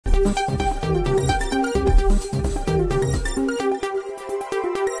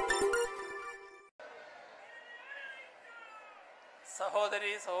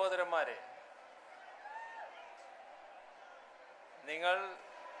സഹോദരീ സഹോദരന്മാരെ, നിങ്ങൾ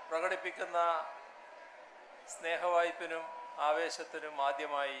പ്രകടിപ്പിക്കുന്ന സ്നേഹവായ്പിനും ആവേശത്തിനും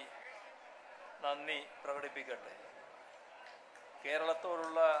ആദ്യമായി നന്ദി പ്രകടിപ്പിക്കട്ടെ.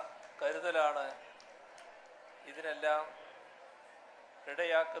 കേരളത്തോടുള്ള കരുതലാണ് ഇതിനെല്ലാം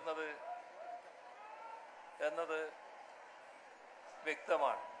ഇടയാക്കുന്നത് എന്നത്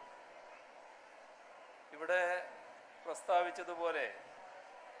വ്യക്തമാണ്. ഇവിടെ പ്രസ്താവിച്ചതുപോലെ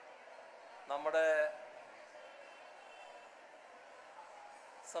നമ്മുടെ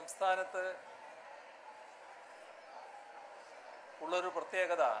സംസ്ഥാനത്ത് ഉള്ളൊരു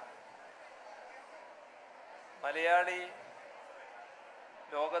പ്രത്യേകത, മലയാളി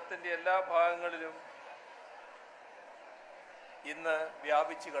ലോകത്തിൻ്റെ എല്ലാ ഭാഗങ്ങളിലും ഇന്ന്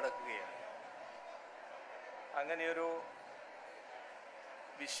വ്യാപിച്ചു കിടക്കുകയാണ്. അങ്ങനെയൊരു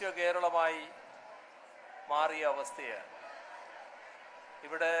വിശ്വകേരളമായി മാറിയ അവസ്ഥയാണ്.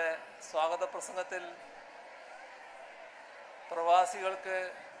 ഇവിടെ സ്വാഗത പ്രസംഗത്തിൽ പ്രവാസികൾക്ക്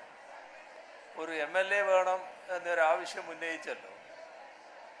ഒരു MLA വേണം എന്നൊരാവശ്യം ഉന്നയിച്ചല്ലോ.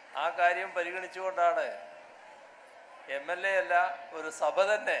 ആ കാര്യം പരിഗണിച്ചുകൊണ്ടാണ് MLA അല്ല, ഒരു സഭ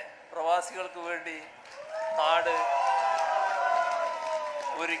തന്നെ പ്രവാസികൾക്ക് വേണ്ടി നാട്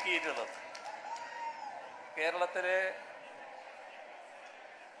ഒരുക്കിയിട്ടുള്ളത്. കേരളത്തിലെ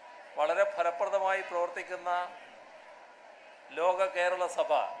വളരെ ഫലപ്രദമായി പ്രവർത്തിക്കുന്ന ലോക കേരള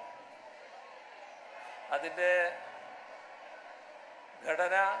സഭ അതിൻ്റെ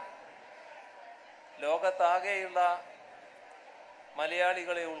ഘടന ലോകത്താകെയുള്ള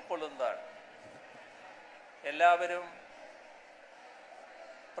മലയാളികളെ ഉൾക്കൊള്ളുന്നതാണ്. എല്ലാവരും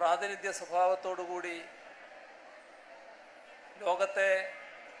പ്രാതിനിധ്യ സ്വഭാവത്തോടുകൂടി ലോകത്തെ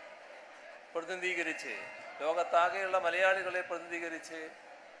പ്രതിനിധീകരിച്ച്, ലോകത്താകെയുള്ള മലയാളികളെ പ്രതിനിധീകരിച്ച്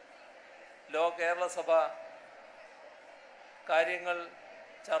ലോക കേരള സഭ കാര്യങ്ങൾ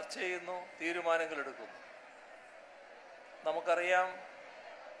ചർച്ച ചെയ്യുന്നു, തീരുമാനങ്ങൾ എടുക്കുന്നു. നമുക്കറിയാം,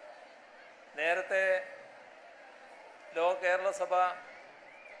 നേരത്തെ ലോക കേരള സഭ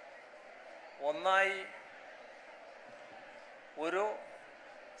ഒന്നായി ഒരു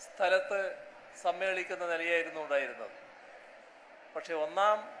സ്ഥലത്ത് സമ്മേളിക്കുന്ന നിലയായിരുന്നു ഉണ്ടായിരുന്നത്. പക്ഷെ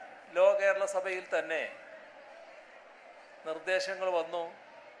ഒന്നാം ലോക കേരള സഭയിൽ തന്നെ നിർദ്ദേശങ്ങൾ വന്നു,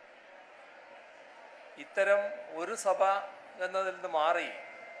 ഇത്തരം ഒരു സഭ എന്നതിൽ നിന്ന് മാറി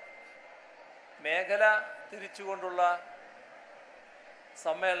മേഖല തിരിച്ചുകൊണ്ടുള്ള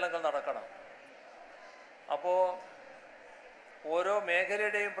സമ്മേളനങ്ങൾ നടക്കണം. അപ്പോൾ ഓരോ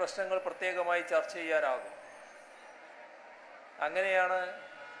മേഖലയുടെയും പ്രശ്നങ്ങൾ പ്രത്യേകമായി ചർച്ച ചെയ്യാനാകും. അങ്ങനെയാണ്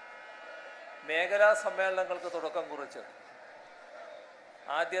മേഖലാ സമ്മേളനങ്ങൾക്ക് തുടക്കം കുറിച്ചത്.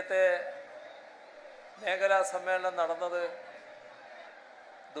 ആദ്യത്തെ മേഖലാ സമ്മേളനം നടന്നത്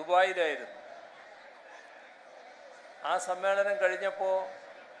ദുബായിലായിരുന്നു. ആ സമ്മേളനം കഴിഞ്ഞപ്പോൾ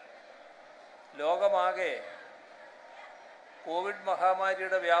ലോകമാകെ കോവിഡ്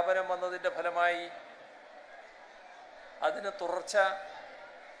മഹാമാരിയുടെ വ്യാപനം വന്നതിൻ്റെ ഫലമായി അതിന് തുടർച്ച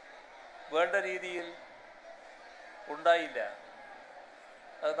വേണ്ട രീതിയിൽ ഉണ്ടായില്ല.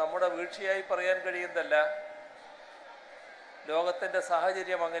 അത് നമ്മുടെ വീഴ്ചയായി പറയാൻ കഴിയുന്നതല്ല, ലോകത്തിൻ്റെ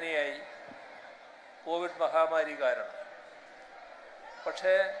സാഹചര്യം അങ്ങനെയായി, കോവിഡ് മഹാമാരി കാരണം.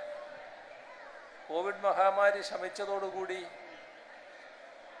 പക്ഷേ കോവിഡ് മഹാമാരി ശമിച്ചതോടുകൂടി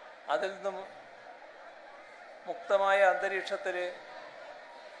അതിൽ നിന്നും മുക്തമായ അന്തരീക്ഷത്തിൽ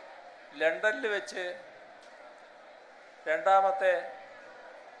ലണ്ടനിൽ വെച്ച് രണ്ടാമത്തെ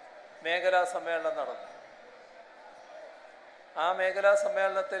മേഖലാ സമ്മേളനം നടന്നു. ആ മേഖലാ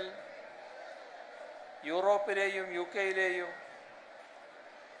സമ്മേളനത്തിൽ യൂറോപ്പിലെയും UK-യിലെയും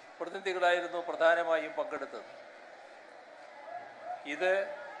പ്രതിനിധികളായിരുന്നു പ്രധാനമായും പങ്കെടുത്തത്. ഇത്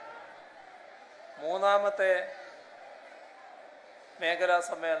മൂന്നാമത്തെ മേഖലാ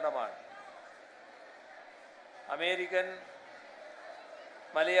സമ്മേളനമാണ്. അമേരിക്കൻ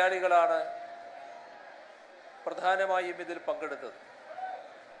മലയാളികളാണ് പ്രധാനമായും ഇതിൽ പങ്കെടുത്തത്.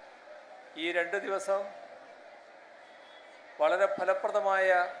 ഈ 2 ദിവസം വളരെ ഫലപ്രദമായ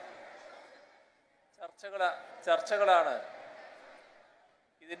ചർച്ചകളാണ്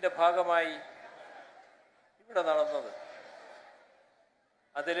ഇതിൻ്റെ ഭാഗമായി ഇവിടെ നടന്നത്.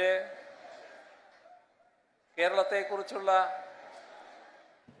 അതിൽ കേരളത്തെക്കുറിച്ചുള്ള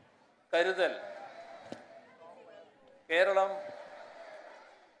കരുതൽ, കേരളം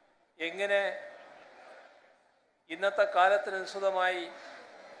എങ്ങനെ ഇന്നത്തെ കാലത്തിനനുസൃതമായി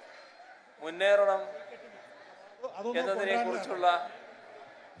മുന്നേറണം എന്നതിനെക്കുറിച്ചുള്ള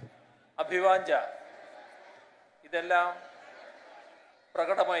അഭിവാഞ്ച, ഇതെല്ലാം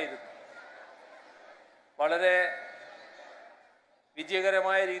പ്രകടമായിരുന്നു. വളരെ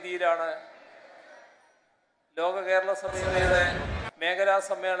വിജയകരമായ രീതിയിലാണ് ലോക കേരള സമിതിയുടെ മേഖലാ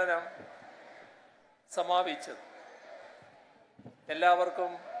സമ്മേളനം സമാപിച്ചത്.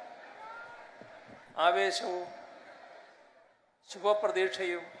 എല്ലാവർക്കും ആവേശവും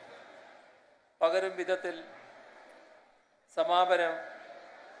ശുഭപ്രതീക്ഷയും പകരും വിധത്തിൽ സമാപനം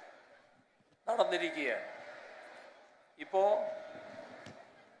നടന്നിരിക്കുകയാണ്. ഇപ്പോൾ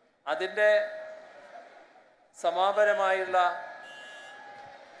അതിൻ്റെ സമാപനമായുള്ള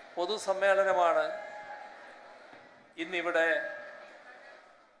പൊതുസമ്മേളനമാണ് ഇന്നിവിടെ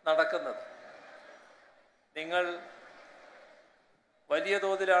നടക്കുന്നത്. നിങ്ങൾ വലിയ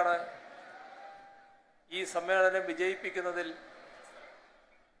തോതിലാണ് ഈ സമ്മേളനം വിജയിപ്പിക്കുന്നതിൽ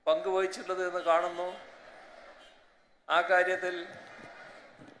പങ്കുവഹിച്ചിട്ടുള്ളത് എന്ന് കാണുന്നു. ആ കാര്യത്തിൽ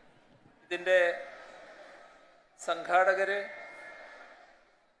ഇതിൻ്റെ സംഘാടകർ,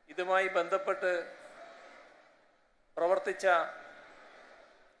 ഇതുമായി ബന്ധപ്പെട്ട് പ്രവർത്തിച്ച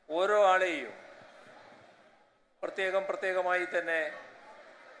ഓരോ ആളെയും പ്രത്യേകമായി തന്നെ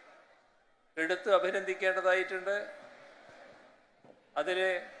എടുത്ത് അഭിനന്ദിക്കേണ്ടതായിട്ടുണ്ട്. അതിൽ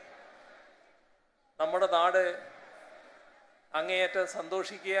നമ്മുടെ നാട് അങ്ങേയറ്റം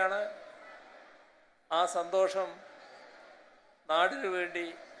സന്തോഷിക്കുകയാണ്. ആ സന്തോഷം നാടിനു വേണ്ടി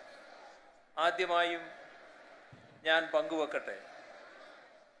ആദ്യമായും ഞാൻ പങ്കുവെക്കട്ടെ.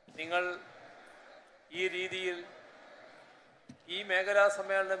 നിങ്ങൾ ഈ രീതിയിൽ ഈ മേഖലാ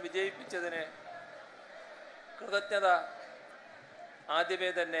സമ്മേളനം വിജയിപ്പിച്ചതിന് കൃതജ്ഞത ആദ്യമേ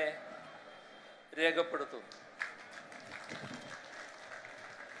തന്നെ രേഖപ്പെടുത്തുന്നു.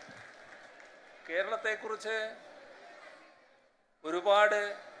 കേരളത്തെക്കുറിച്ച് ഒരുപാട്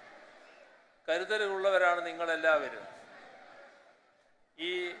കരുതലുള്ളവരാണ് നിങ്ങളെല്ലാവരും.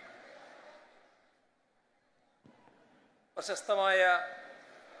 ഈ പ്രശസ്തമായ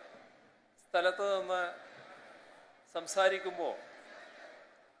സ്ഥലത്ത് നിന്ന് സംസാരിക്കുമ്പോൾ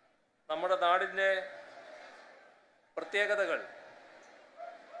നമ്മുടെ നാടിൻ്റെ പ്രത്യേകതകൾ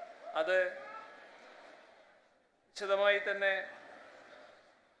അത് വിശദമായി തന്നെ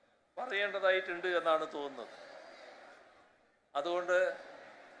പറയേണ്ടതായിട്ടുണ്ട് എന്നാണ് തോന്നുന്നത്. അതുകൊണ്ട്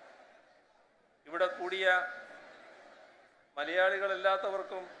ഇവിടെ കൂടിയ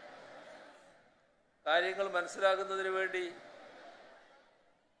മലയാളികളല്ലാത്തവർക്കും കാര്യങ്ങൾ മനസ്സിലാകുന്നതിന് വേണ്ടി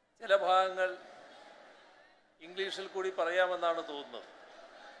ചില ഭാഗങ്ങൾ ഇംഗ്ലീഷിൽ കൂടി പറയാമെന്നാണ് തോന്നുന്നത്.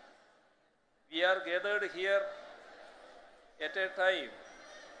 We are gathered here at a time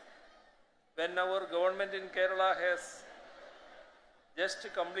when our government in Kerala has just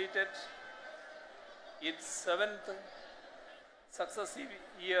completed its 7th successive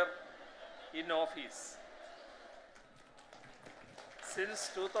year in office. Since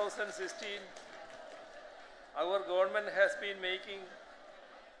 2016, our government has been making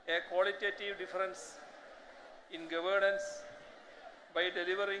a qualitative difference in governance by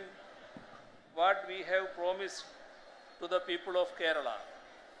delivering what we have promised to the people of Kerala.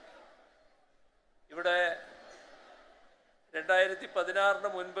 ഇവിടെ 2016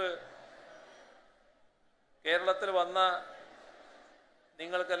 മുൻപ് കേരളത്തിൽ വന്ന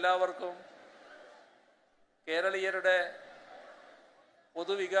നിങ്ങൾക്കെല്ലാവർക്കും കേരളീയരുടെ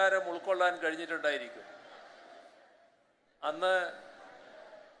പൊതുവികാരം ഉൾക്കൊള്ളാൻ കഴിഞ്ഞിട്ടുണ്ടായിരിക്കും. അന്ന്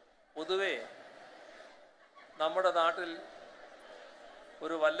പൊതുവെ നമ്മുടെ നാട്ടിൽ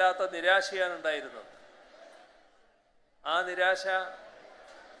ഒരു വല്ലാത്ത നിരാശയാണ് ഉണ്ടായിരുന്നത്. ആ നിരാശ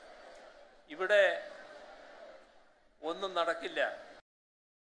ഇവിടെ ഒന്നും നടക്കില്ല,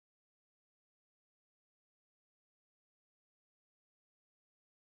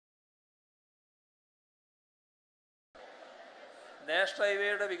 നാഷണൽ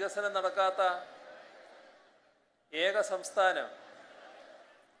ഹൈവേയുടെ വികസനം നടക്കാത്ത ഏക സംസ്ഥാനം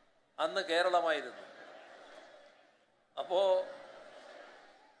അന്ന് കേരളമായിരുന്നു. അപ്പോൾ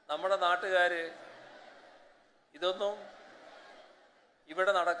നമ്മുടെ നാട്ടുകാർ ഇതൊന്നും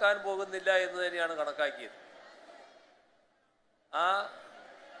ഇവിടെ നടക്കാൻ പോകുന്നില്ല എന്ന് തന്നെയാണ് കണക്കാക്കിയത്. ആ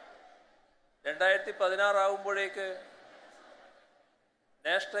 2016 ആകുമ്പോഴേക്ക്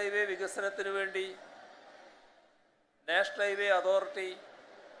നാഷണൽ ഹൈവേ വികസനത്തിന് വേണ്ടി നാഷണൽ ഹൈവേ അതോറിറ്റി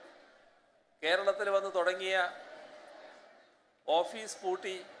കേരളത്തിൽ വന്ന് തുടങ്ങിയ ഓഫീസ്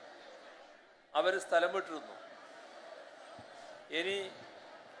പൂട്ടി അവർ സ്ഥലം വിട്ടിരുന്നു. ഇനി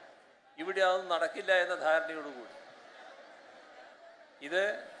ഇവിടെ അതൊന്നും നടക്കില്ല എന്ന ധാരണയോടുകൂടി ഇത്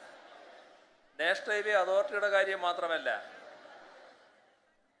നാഷണൽ ഹൈവേ അതോറിറ്റിയുടെ കാര്യം മാത്രമല്ല,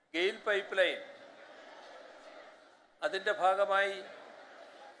 ഗെയിൽ പൈപ്പ് ലൈൻ അതിൻ്റെ ഭാഗമായി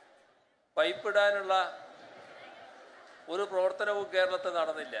പൈപ്പിടാനുള്ള ഒരു പ്രവർത്തനവും കേരളത്തിൽ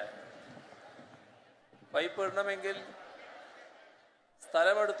നടന്നില്ല. പൈപ്പ് ഇടണമെങ്കിൽ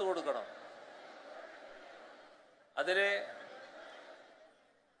സ്ഥലമെടുത്തു കൊടുക്കണം. അതിന്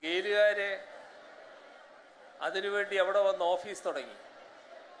ഗെയിലുകാർ അതിനുവേണ്ടി അവിടെ വന്ന് ഓഫീസ് തുടങ്ങി.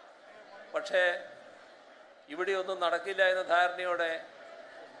 പക്ഷേ ഇവിടെയൊന്നും നടക്കില്ല എന്ന ധാരണയോടെ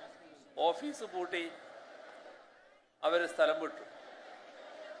ഓഫീസ് പൂട്ടി അവർ സ്ഥലം വിട്ടു.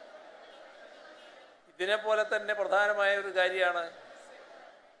 ഇതിനെപ്പോലെ തന്നെ പ്രധാനമായ ഒരു കാര്യമാണ്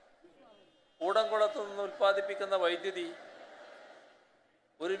കൂടംകുളത്ത് നിന്ന് ഉൽപ്പാദിപ്പിക്കുന്ന വൈദ്യുതി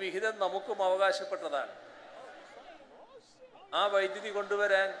ഒരു വിഹിതം നമുക്കും അവകാശപ്പെട്ടതാണ്. ആ വൈദ്യുതി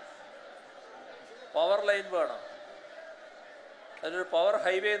കൊണ്ടുവരാൻ പവർ ലൈൻ വേണം. അതിനൊരു പവർ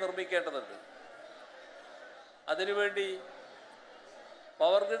ഹൈവേ നിർമ്മിക്കേണ്ടതുണ്ട്. അതിനുവേണ്ടി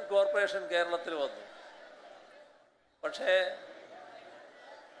പവർ ഗ്രിഡ് കോർപ്പറേഷൻ കേരളത്തിൽ വന്നു. പക്ഷേ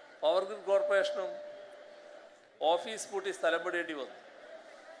പവർ ഗ്രിഡ് കോർപ്പറേഷനും ഓഫീസ് പൂട്ടി സ്ഥലം വിടേണ്ടി വന്നു.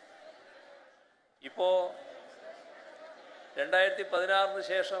 ഇപ്പോൾ 2016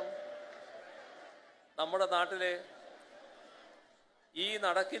 ശേഷം നമ്മുടെ നാട്ടിൽ ഈ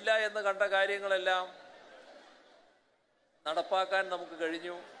നടക്കില്ല എന്ന് കണ്ട കാര്യങ്ങളെല്ലാം നടപ്പാക്കാൻ നമുക്ക്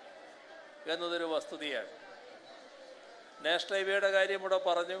കഴിഞ്ഞു എന്നതൊരു വസ്തുതയാണ്. നാഷണൽ ഹൈവേയുടെ കാര്യം ഇവിടെ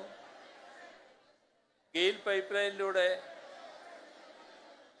പറഞ്ഞു. ഗെയിൽ പൈപ്പ് ലൈനിലൂടെ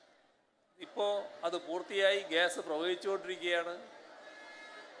ഇപ്പോൾ അത് പൂർത്തിയായി, ഗ്യാസ് പ്രവഹിച്ചുകൊണ്ടിരിക്കുകയാണ്.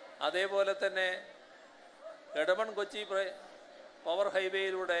 അതേപോലെ തന്നെ എടമൺ കൊച്ചി പവർ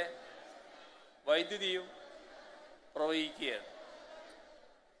ഹൈവേയിലൂടെ വൈദ്യുതിയും പ്രവഹിക്കുകയാണ്.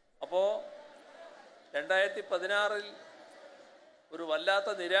 അപ്പോൾ 2016 ഒരു വല്ലാത്ത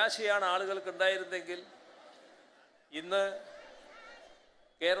നിരാശയാണ് ആളുകൾക്കുണ്ടായിരുന്നെങ്കിൽ ഇന്ന്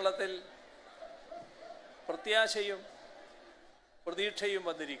കേരളത്തിൽ പ്രത്യാശയും പ്രതീക്ഷയും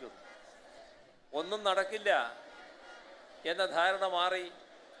വന്നിരിക്കുന്നു. ഒന്നും നടക്കില്ല എന്ന ധാരണ മാറി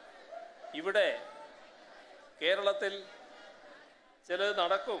ഇവിടെ കേരളത്തിൽ ചിലത്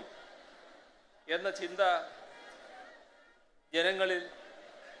നടക്കും എന്ന ചിന്ത ജനങ്ങളിൽ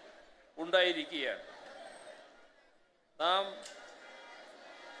ഉണ്ടായിരിക്കുകയാണ്. നാം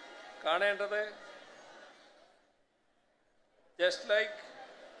കാണേണ്ടത്, just like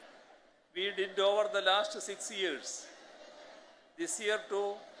we did over the last 6 years, this year too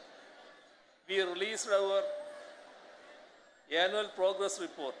we released our annual progress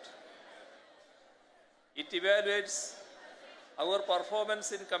report. It evaluates our performance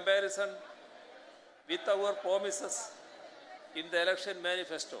in comparison with our promises in the election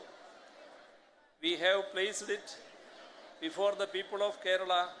manifesto. We have placed it before the people of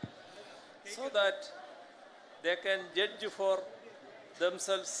Kerala so that they can judge for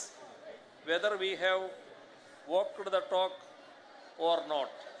themselves whether we have walked the talk or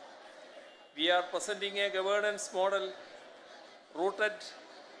not. We are presenting a governance model rooted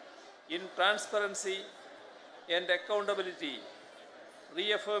in transparency and accountability,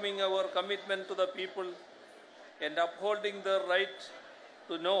 reaffirming our commitment to the people and upholding their right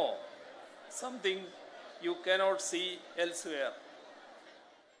to know something you cannot see elsewhere.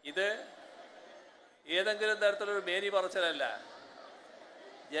 ഇത് ഏതെങ്കിലും തരത്തിലൊരു മേനി പറച്ചിലല്ല.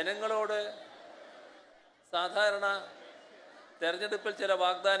 ജനങ്ങളോട് സാധാരണ തെരഞ്ഞെടുപ്പിൽ ചില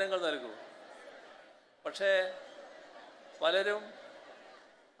വാഗ്ദാനങ്ങൾ നൽകും. പക്ഷേ പലരും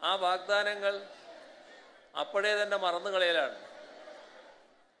ആ വാഗ്ദാനങ്ങൾ അപ്പോഴേ തന്നെ മറന്നു കളയലാണ്.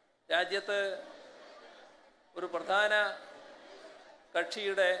 രാജ്യത്ത് ഒരു പ്രധാന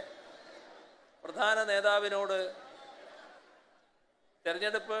കക്ഷിയുടെ പ്രധാന നേതാവിനോട്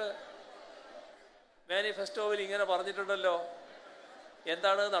തെരഞ്ഞെടുപ്പ് മാനിഫെസ്റ്റോയിൽ ഇങ്ങനെ പറഞ്ഞിട്ടുണ്ടല്ലോ,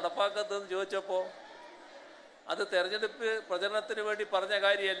 എന്താണ് നടപ്പാക്കുന്നതെന്ന് ചോദിച്ചപ്പോൾ അത് തെരഞ്ഞെടുപ്പ് പ്രചരണത്തിന് വേണ്ടി പറഞ്ഞ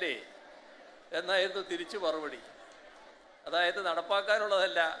കാര്യമല്ലേ എന്നായിരുന്നു തിരിച്ചു മറുപടി. അതായത്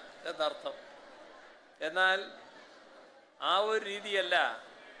നടപ്പാക്കാനുള്ളതല്ല എന്നർത്ഥം. എന്നാൽ ആ ഒരു രീതിയല്ല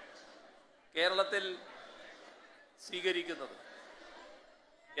കേരളത്തിൽ സ്വീകരിക്കുന്നത്.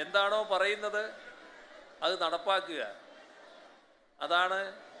 എന്താണോ പറയുന്നത് അത് നടപ്പാക്കുക. അതാണ്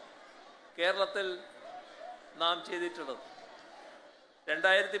കേരളത്തിൽ നാം ചെയ്തിട്ടുള്ളത്.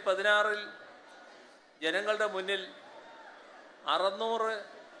 2016 ജനങ്ങളുടെ മുന്നിൽ 600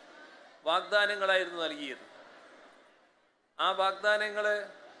 വാഗ്ദാനങ്ങളായിരുന്നു നൽകിയത്. ആ വാഗ്ദാനങ്ങൾ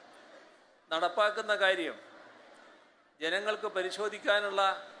നടപ്പാക്കുന്ന കാര്യം ജനങ്ങൾക്ക് പരിശോധിക്കാനുള്ള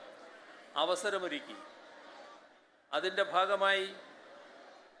അവസരമൊരുക്കി. അതിൻ്റെ ഭാഗമായി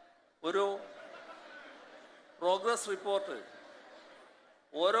ഒരു പ്രോഗ്രസ് റിപ്പോർട്ട്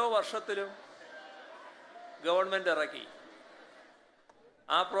ഓരോ വർഷത്തിലും ഗവൺമെൻറ് ഇറക്കി.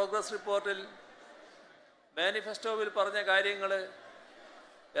 ആ പ്രോഗ്രസ് റിപ്പോർട്ടിൽ മാനിഫെസ്റ്റോവിൽ പറഞ്ഞ കാര്യങ്ങൾ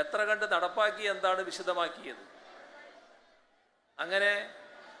എത്ര കണ്ട് നടപ്പാക്കി എന്താണ് വിശദമാക്കിയത്. അങ്ങനെ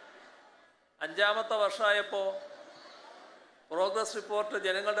 5ാമത്തെ വർഷമായപ്പോൾ പ്രോഗ്രസ് റിപ്പോർട്ട്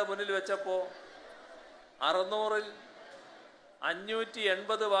ജനങ്ങളുടെ മുന്നിൽ വെച്ചപ്പോൾ 600-ൽ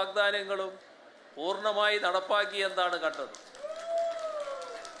 580 വാഗ്ദാനങ്ങളും പൂർണ്ണമായി നടപ്പാക്കിയെന്നാണ് കണ്ടത്.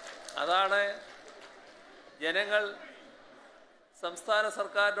 അതാണ് ജനങ്ങൾ സംസ്ഥാന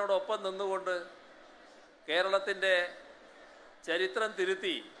സർക്കാരിനോടൊപ്പം നിന്നുകൊണ്ട് കേരളത്തിൻ്റെ ചരിത്രം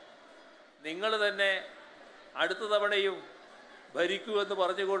തിരുത്തി നിങ്ങൾ തന്നെ അടുത്ത തവണയും ഭരിക്കുമെന്ന്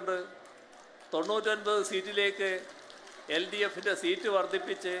പറഞ്ഞുകൊണ്ട് 99 സീറ്റിലേക്ക് LDFിൻ്റെ സീറ്റ്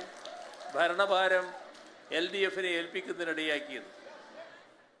വർദ്ധിപ്പിച്ച് ഭരണഭാരം LDFിനെ ഏൽപ്പിക്കുന്നതിനിടയാക്കിയത്.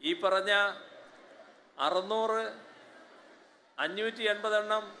 ഈ പറഞ്ഞ 600 580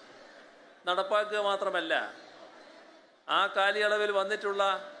 എണ്ണം നടപ്പാക്കുക മാത്രമല്ല, ആ കാലയളവിൽ വന്നിട്ടുള്ള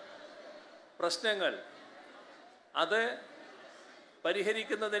പ്രശ്നങ്ങൾ അത്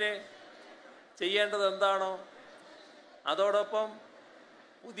പരിഹരിക്കുന്നതിന് ചെയ്യേണ്ടത് എന്താണോ അതോടൊപ്പം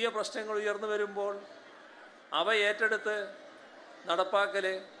പുതിയ പ്രശ്നങ്ങൾ ഉയർന്നു വരുമ്പോൾ അവ ഏറ്റെടുത്ത് നടപ്പാക്കൽ,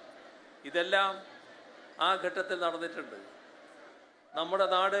 ഇതെല്ലാം ആ ഘട്ടത്തിൽ നടന്നിട്ടുണ്ട്. നമ്മുടെ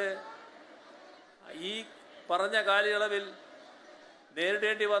നാട് ഈ പറഞ്ഞ കാലയളവിൽ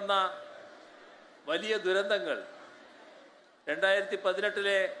നേരിടേണ്ടി വന്ന വലിയ ദുരന്തങ്ങൾ,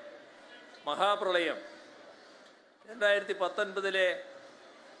 2018-ലെ മഹാപ്രളയം, 2019-ലെ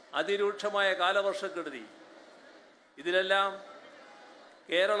അതിരൂക്ഷമായ കാലവർഷക്കെടുതി, ഇതിലെല്ലാം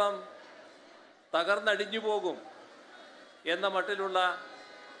കേരളം തകർന്നടിഞ്ഞു പോകും എന്ന മട്ടിലുള്ള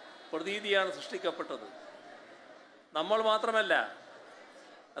പ്രതീതിയാണ് സൃഷ്ടിക്കപ്പെട്ടത്. നമ്മൾ മാത്രമല്ല,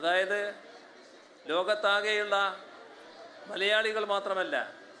 അതായത് ലോകത്താകെയുള്ള മലയാളികൾ മാത്രമല്ല,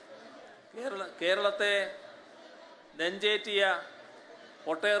 കേരളത്തെ നെഞ്ചേറ്റിയ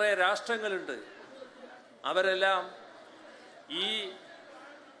ഒട്ടേറെ രാഷ്ട്രങ്ങളുണ്ട്. അവരെല്ലാം ഈ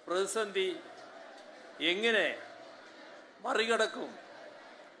പ്രതിസന്ധി എങ്ങനെ മറികടക്കും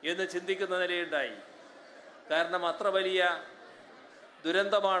എന്ന് ചിന്തിക്കുന്ന നിലയുണ്ടായി. കാരണം അത്ര വലിയ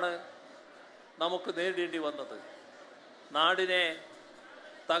ദുരന്തമാണ് നമുക്ക് നേരിടേണ്ടി വന്നത്, നാടിനെ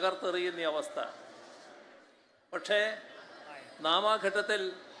തകർത്തെറിയുന്ന അവസ്ഥ. പക്ഷേ നാം ആ ഘട്ടത്തിൽ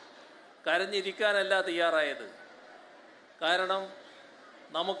കരഞ്ഞിരിക്കാനല്ല തയ്യാറായത്. കാരണം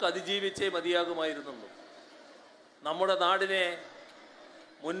നമുക്ക് അതിജീവിച്ചേ മതിയാകുമായിരുന്നുള്ളൂ, നമ്മുടെ നാടിനെ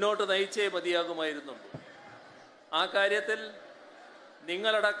മുന്നോട്ട് നയിച്ചേ മതിയാകുമായിരുന്നുള്ളൂ. ആ കാര്യത്തിൽ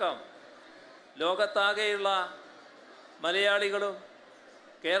നിങ്ങളടക്കം ലോകത്താകെയുള്ള മലയാളികളും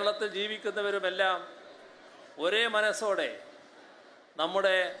കേരളത്തിൽ ജീവിക്കുന്നവരുമെല്ലാം ഒരേ മനസ്സോടെ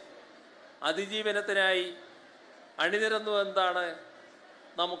നമ്മുടെ അതിജീവനത്തിനായി അണിനിരന്നു എന്നാണ്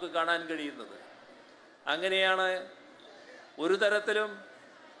നമുക്ക് കാണാൻ കഴിയുന്നത്. അങ്ങനെയാണ് ഒരു തരത്തിലും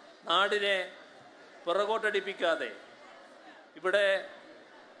നാടിനെ പുറകോട്ടടിപ്പിക്കാതെ, ഇവിടെ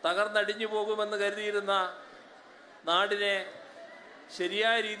തകർന്നടിഞ്ഞു പോകുമെന്ന് കരുതിയിരുന്ന നാടിനെ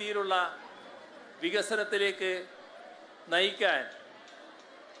ശരിയായ രീതിയിലുള്ള വികസനത്തിലേക്ക് നയിക്കാൻ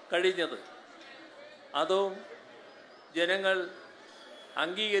കഴിഞ്ഞത്. അതും ജനങ്ങൾ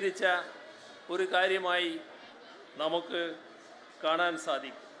അംഗീകരിച്ച ഒരു കാര്യമായി നമുക്ക് കാണാൻ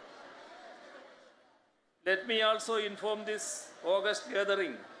സാധിക്കും. Let me also inform this August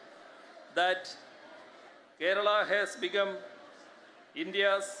gathering that Kerala has become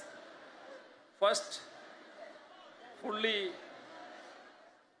India's first fully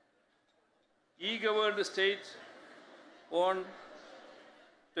e-governed state on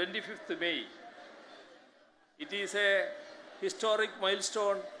 25th May. It is a historic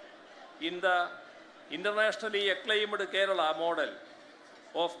milestone in the internationally acclaimed Kerala model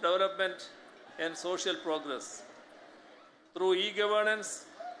of development and social progress. Through e-governance,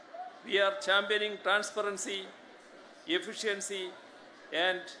 we are championing transparency, efficiency,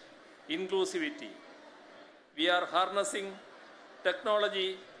 and inclusivity. We are harnessing technology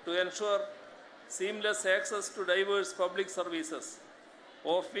to ensure seamless access to diverse public services,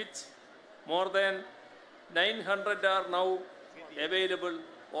 of which more than 900 are now available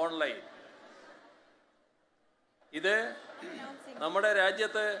online. ഇത് നമ്മുടെ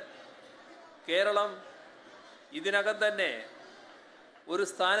രാജ്യത്ത് കേരളം ഇതിനകം തന്നെ ഒരു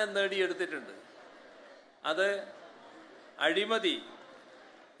സ്ഥാനം നേടിയെടുത്തിട്ടുണ്ട്. അത് അഴിമതി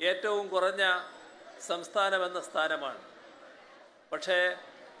ഏറ്റവും കുറഞ്ഞ സംസ്ഥാനമെന്ന സ്ഥാനമാണ്. പക്ഷേ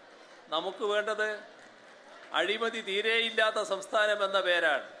നമുക്ക് വേണ്ടത് അഴിമതി തീരെയില്ലാത്ത സംസ്ഥാനം എന്ന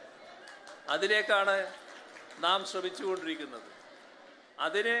പേരാണ്. അതിലേക്കാണ് നാം ശ്രമിച്ചുകൊണ്ടിരിക്കുന്നത്.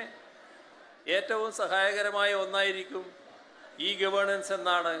 അതിന് ഏറ്റവും സഹായകരമായ ഒന്നായിരിക്കും ഈ ഗവേണൻസ്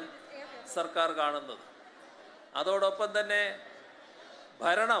എന്നാണ് സർക്കാർ കാണുന്നത്. അതോടൊപ്പം തന്നെ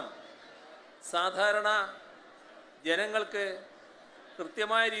ഭരണം സാധാരണ ജനങ്ങൾക്ക്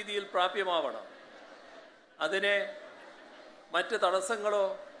കൃത്യമായ രീതിയിൽ പ്രാപ്യമാവണം. അതിന് മറ്റ് തടസ്സങ്ങളോ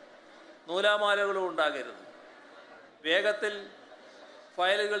നൂലാമാലകളോ ഉണ്ടാകരുത്. വേഗത്തിൽ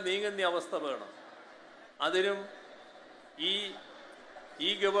ഫയലുകൾ നീങ്ങുന്ന അവസ്ഥ വേണം. അതിനും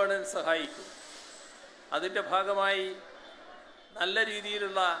ഈ ഗവേണൻസ് സഹായിക്കും. അതിൻ്റെ ഭാഗമായി നല്ല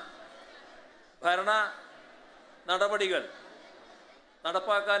രീതിയിലുള്ള ഭരണ നടപടികൾ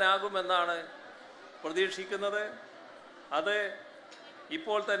നടപ്പാക്കാനാകുമെന്നാണ് പ്രതീക്ഷിക്കുന്നത്. അത്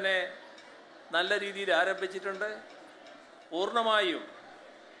ഇപ്പോൾ തന്നെ നല്ല രീതിയിൽ ആരംഭിച്ചിട്ടുണ്ട്. പൂർണ്ണമായും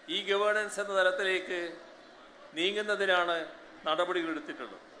ഈ ഗവേണൻസ് എന്ന തലത്തിലേക്ക് നീങ്ങുന്നതിനാണ് നടപടികൾ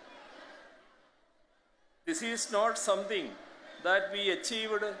എടുത്തിട്ടുള്ളത്. This is not something that we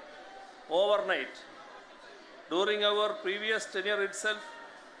achieved overnight. During our previous tenure itself,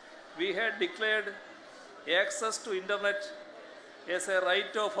 we had declared access to internet as a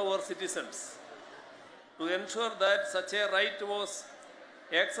right of our citizens. To ensure that such a right was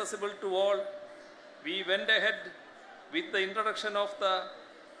accessible to all, we went ahead with the introduction of the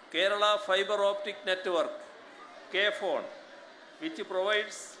Kerala Fiber Optic Network, KFON, which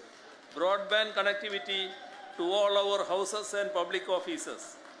provides broadband connectivity to all our houses and public offices.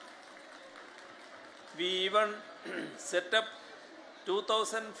 We even set up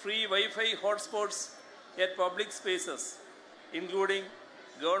 2,000 free Wi-Fi hotspots at public spaces, including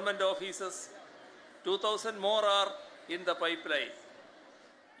government offices. 2,000 more are in the pipeline.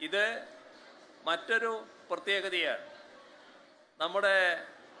 ഇത് മറ്റൊരു പ്രത്യേകതയാണ്. നമ്മുടെ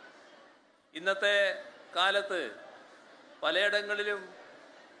ഇന്നത്തെ കാലത്ത് പലയിടങ്ങളിലും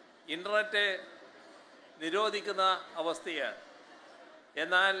internet നിരോധിക്കുന്ന അവസ്ഥയാണ്.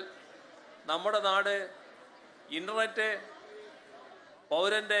 എന്നാൽ നമ്മുടെ നാട് ഇൻ്റർനെറ്റ്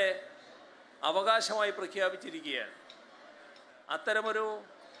പൗരൻ്റെ അവകാശമായി പ്രഖ്യാപിച്ചിരിക്കുകയാണ്. അത്തരമൊരു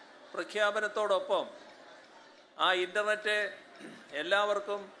പ്രഖ്യാപനത്തോടൊപ്പം ആ ഇൻ്റർനെറ്റ്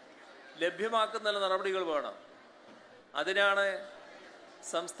എല്ലാവർക്കും ലഭ്യമാക്കുന്ന നടപടികൾ വേണം. അതിനാണ്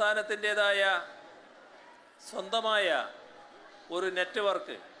സംസ്ഥാനത്തിൻ്റേതായ സ്വന്തമായ ഒരു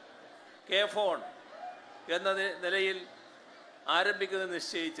നെറ്റ്വർക്ക് KFON എന്ന നിലയിൽ ആരംഭിക്കുന്നത്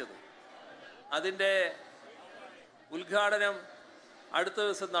നിശ്ചയിച്ചത്. അതിൻ്റെ ഉദ്ഘാടനം അടുത്ത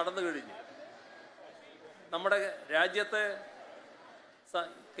ദിവസം നടന്നു കഴിഞ്ഞു. നമ്മുടെ രാജ്യത്ത്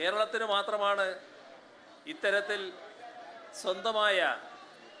കേരളത്തിന് മാത്രമാണ് ഇത്തരത്തിൽ സ്വന്തമായ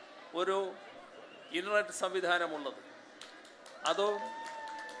ഒരു ഇൻ്റർനെറ്റ് സംവിധാനമുള്ളത്. അതും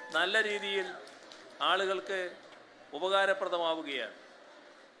നല്ല രീതിയിൽ ആളുകൾക്ക് ഉപകാരപ്രദമാവുകയാണ്.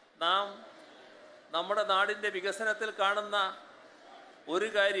 നാം നമ്മുടെ നാടിൻ്റെ വികസനത്തിൽ കാണുന്ന ഒരു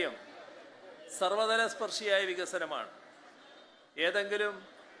കാര്യം സർവതല സ്പർശിയായ വികസനമാണ്. ഏതെങ്കിലും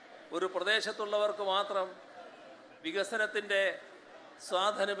ഒരു പ്രദേശത്തുള്ളവർക്ക് മാത്രം വികസനത്തിൻ്റെ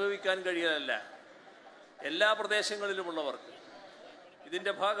സ്വാദനുഭവിക്കാൻ കഴിയലല്ല, എല്ലാ പ്രദേശങ്ങളിലുമുള്ളവർക്ക്.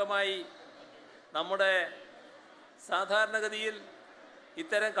 ഇതിൻ്റെ ഭാഗമായി നമ്മുടെ സാധാരണഗതിയിൽ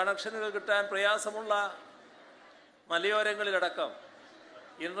ഇത്തരം കണക്ഷനുകൾ കിട്ടാൻ പ്രയാസമുള്ള മലയോരങ്ങളിലടക്കം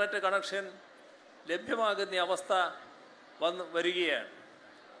ഇൻ്റർനെറ്റ് കണക്ഷൻ ലഭ്യമാകുന്ന അവസ്ഥ വരികയാണ്.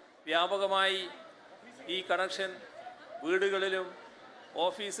 വ്യാപകമായി ഈ കണക്ഷൻ വീടുകളിലും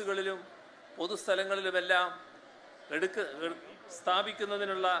ഓഫീസുകളിലും പൊതുസ്ഥലങ്ങളിലുമെല്ലാം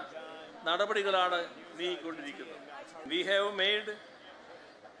സ്ഥാപിക്കുന്നതിനുള്ള നടപടികളാണ് നീങ്ങിക്കൊണ്ടിരിക്കുന്നത്. We have made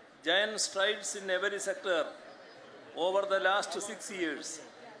giant strides in every sector over the last 6 years.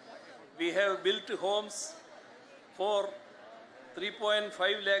 We have built homes for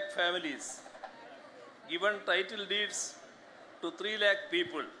 3.5 lakh families, given title deeds to 3 lakh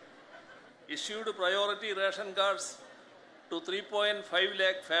people, issued priority ration cards to 3.5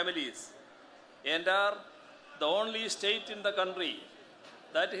 lakh families, and are the only state in the country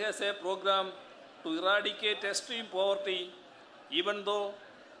that has a program to eradicate extreme poverty, even though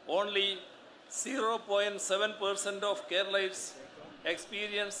only 0.7% of Keralites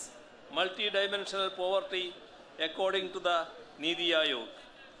experience multi-dimensional poverty according to the Niti Aayog.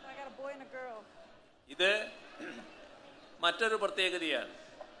 I got a boy and a girl. ഇത് മറ്റൊരു പ്രത്യേകതയാണ്.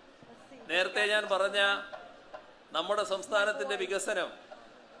 നേരത്തെ ഞാൻ പറഞ്ഞ നമ്മുടെ സംസ്ഥാനത്തിൻ്റെ വികസനം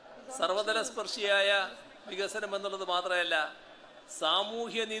സർവതല സ്പർശിയായ വികസനം എന്നുള്ളത് മാത്രമല്ല,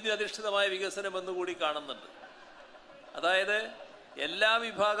 സാമൂഹ്യ നീതി അധിഷ്ഠിതമായ വികസനം എന്നുകൂടി കാണുന്നുണ്ട്. അതായത് എല്ലാ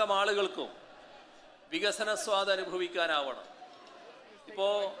വിഭാഗം ആളുകൾക്കും വികസന സ്വാദ് അനുഭവിക്കാനാവണം.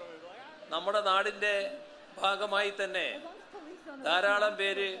 ഇപ്പോൾ നമ്മുടെ നാടിൻ്റെ ഭാഗമായി തന്നെ ധാരാളം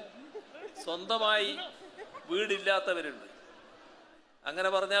പേര് സ്വന്തമായി വീടില്ലാത്തവരുണ്ട്. അങ്ങനെ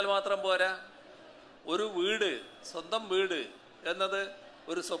പറഞ്ഞാൽ മാത്രം പോരാ, ഒരു വീട്, സ്വന്തം വീട് എന്നത്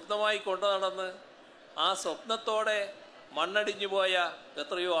ഒരു സ്വപ്നമായി കൊണ്ടു നടന്ന് ആ സ്വപ്നത്തോടെ മണ്ണടിഞ്ഞു പോയ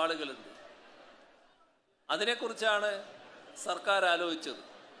എത്രയോ ആളുകളുണ്ട്. അതിനെക്കുറിച്ചാണ് സർക്കാർ ആലോചിച്ചത്.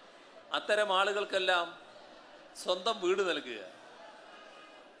 അത്തരം ആളുകൾക്കെല്ലാം സ്വന്തം വീട് നൽകുക.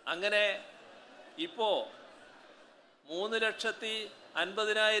 അങ്ങനെ ഇപ്പോൾ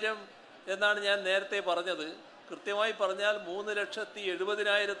 3,50,000 എന്നാണ് ഞാൻ നേരത്തെ പറഞ്ഞത്. കൃത്യമായി പറഞ്ഞാൽ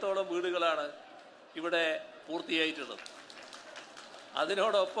 3,70,000-ഓളം വീടുകളാണ് ഇവിടെ പൂർത്തിയായിട്ടുള്ളത്.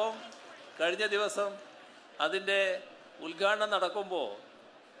 അതിനോടൊപ്പം കഴിഞ്ഞ ദിവസം അതിൻ്റെ ഉദ്ഘാടനം നടക്കുമ്പോൾ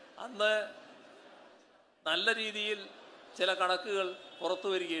അന്ന് നല്ല രീതിയിൽ ചില കണക്കുകൾ പുറത്തു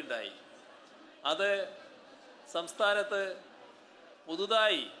വരികയുണ്ടായി. അത് സംസ്ഥാനത്ത്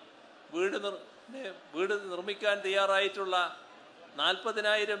പുതുതായി വീട് നിർമ്മിക്കാൻ തയ്യാറായിട്ടുള്ള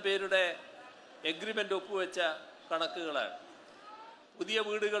 40,000 പേരുടെ എഗ്രിമെൻ്റ് ഒപ്പുവെച്ച കണക്കുകളാണ്. പുതിയ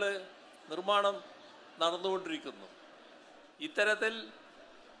വീടുകൾ നിർമ്മാണം നടന്നുകൊണ്ടിരിക്കുന്നു. ഇത്തരത്തിൽ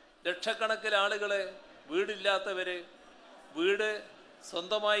ലക്ഷക്കണക്കിന് ആളുകൾ വീടില്ലാത്തവർ വീട്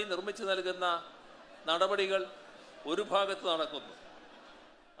സ്വന്തമായി നിർമ്മിച്ചു നൽകുന്ന നടപടികൾ ഒരു ഭാഗത്ത് നടക്കുന്നു.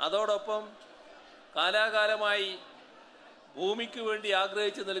 അതോടൊപ്പം കാലാകാലമായി ഭൂമിക്ക് വേണ്ടി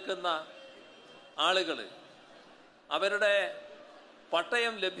ആഗ്രഹിച്ചു നിൽക്കുന്ന ആളുകൾ അവരുടെ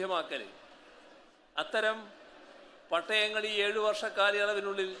പട്ടയം ലഭ്യമാക്കൽ, അത്തരം പട്ടയങ്ങൾ ഈ 7 വർഷ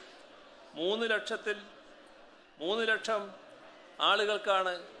കാലയളവിനുള്ളിൽ 3 ലക്ഷം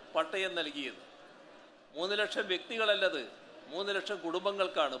ആളുകൾക്കാണ് പട്ടയം നൽകിയത്. 3 ലക്ഷം വ്യക്തികളല്ലത്, 3 ലക്ഷം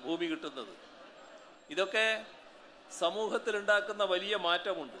കുടുംബങ്ങൾക്കാണ് ഭൂമി കിട്ടുന്നത്. ഇതൊക്കെ സമൂഹത്തിലുണ്ടാക്കുന്ന വലിയ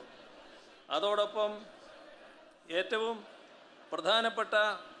മാറ്റമുണ്ട്. അതോടൊപ്പം ഏറ്റവും പ്രധാനപ്പെട്ട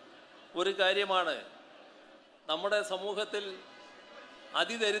ഒരു കാര്യമാണ്, നമ്മുടെ സമൂഹത്തിൽ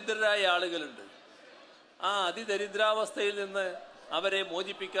അതിദരിദ്രരായ ആളുകളുണ്ട്. ആ അതിദരിദ്രാവസ്ഥയിൽ നിന്ന് അവരെ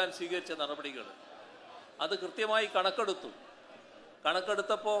മോചിപ്പിക്കാൻ സ്വീകരിച്ച നടപടികൾ അത് കൃത്യമായി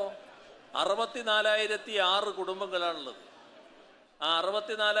കണക്കെടുത്തപ്പോൾ 64,006 കുടുംബങ്ങളാണുള്ളത്. ആ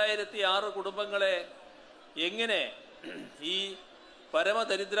 64,006 കുടുംബങ്ങളെ എങ്ങനെ ഈ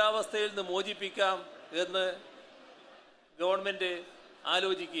പരമദരിദ്രാവസ്ഥയിൽ നിന്ന് മോചിപ്പിക്കാം എന്ന് ഗവൺമെൻറ്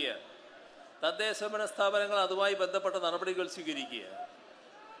ആലോചിക്കുക. തദ്ദേശഭരണ സ്ഥാപനങ്ങൾ അതുമായി ബന്ധപ്പെട്ട നടപടികൾ സ്വീകരിക്കുക.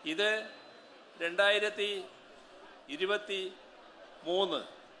 ഇത് 2023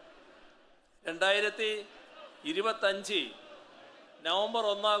 2025 നവംബർ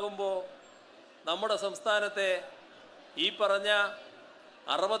 1 നമ്മുടെ സംസ്ഥാനത്തെ ഈ പറഞ്ഞ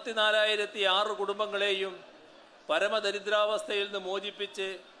 64,006 കുടുംബങ്ങളെയും പരമദരിദ്രാവസ്ഥയിൽ നിന്ന് മോചിപ്പിച്ച്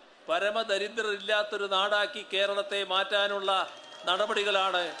പരമദരിദ്രരില്ലാത്തൊരു നാടാക്കി കേരളത്തെ മാറ്റാനുള്ള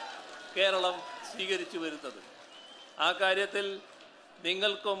നടപടികളാണ് കേരളം സ്വീകരിച്ചു വരുന്നത്. ആ കാര്യത്തിൽ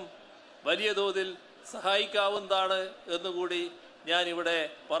നിങ്ങൾക്കും വലിയ തോതിൽ സഹായിക്കാവുന്നതാണ് എന്നുകൂടി ഞാനിവിടെ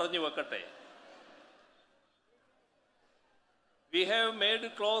പറഞ്ഞു വെക്കട്ടെ. We have made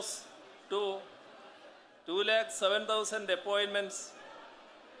close to 207,000 appointments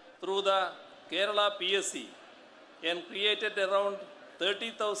through the Kerala PSC and created around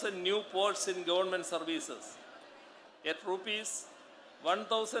 30,000 new posts in government services. At rupees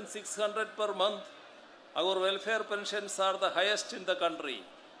 1,600 per month, our welfare pensions are the highest in the country.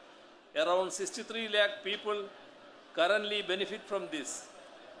 Around 63 lakh people currently benefit from this.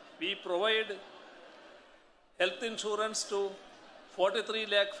 We provide health insurance to 43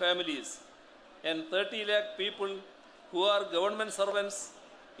 lakh families and 30 lakh people who are government servants,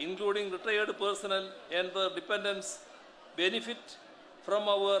 including retired personnel and their dependents, benefit from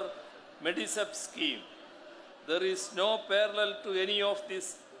our Medisep scheme. There is no parallel to any of this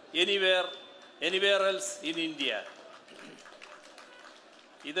anywhere else in India.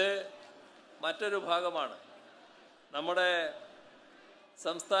 ഇത് മറ്റൊരു ഭാഗമാണ്. നമ്മുടെ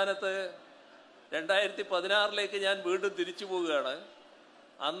സംസ്ഥാനത്ത് 2016 ഞാൻ വീണ്ടും തിരിച്ചു പോവുകയാണ്.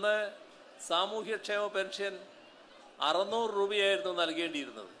 അന്ന് സാമൂഹ്യക്ഷേമ പെൻഷൻ 600 രൂപയായിരുന്നു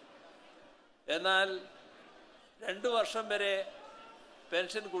നൽകേണ്ടിയിരുന്നത്. എന്നാൽ 2 വർഷം വരെ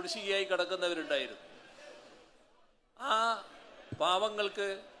പെൻഷൻ കുടിശ്ശികയായി കിടക്കുന്നവരുണ്ടായിരുന്നു. ആ പാവങ്ങൾക്ക്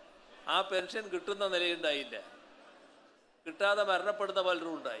ആ പെൻഷൻ കിട്ടുന്ന നിലയുണ്ടായില്ല. കിട്ടാതെ മരണപ്പെടുന്ന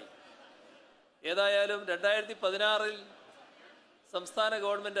പലരും ഉണ്ടായി. ഏതായാലും 2016 സംസ്ഥാന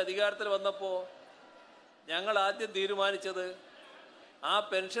ഗവൺമെൻറ് അധികാരത്തിൽ വന്നപ്പോൾ ഞങ്ങൾ ആദ്യം തീരുമാനിച്ചത് ആ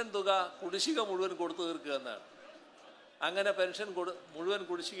പെൻഷൻ തുക കുടിശ്ശിക മുഴുവൻ കൊടുത്തു തീർക്കുക എന്നാണ്. അങ്ങനെ പെൻഷൻ മുഴുവൻ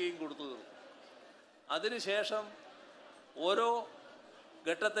കുടിശ്ശികയും കൊടുത്തു തീർക്കും. അതിനുശേഷം ഓരോ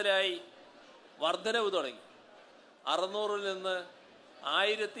ഘട്ടത്തിലായി വർധനവ് തുടങ്ങി. 600-ൽ നിന്ന്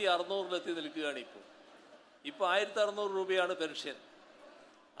 1,600-ലെത്തി നിൽക്കുകയാണ് ഇപ്പോൾ. 1,600 രൂപയാണ് പെൻഷൻ.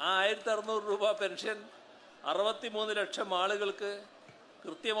 ആ 1,600 രൂപ പെൻഷൻ 63 ലക്ഷം ആളുകൾക്ക്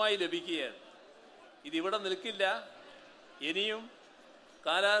കൃത്യമായി ലഭിക്കുകയാണ്. ഇതിവിടെ നിൽക്കില്ല. ഇനിയും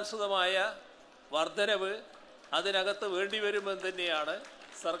കാലാനുസൃതമായ വർധനവ് അതിനകത്ത് വേണ്ടിവരുമെന്ന് തന്നെയാണ്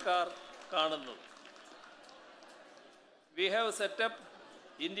സർക്കാർ കാണുന്നത്. We have set up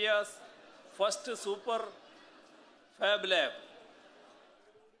India's first super fab lab,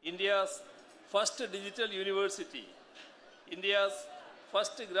 India's first digital university, India's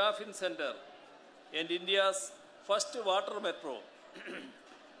first graphene center and India's first water metro.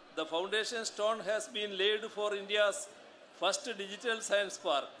 The foundation stone has been laid for India's first digital science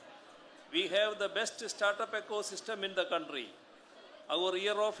park. We have the best startup ecosystem in the country. Our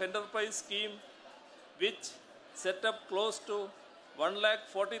Year of Enterprise scheme, which set up close to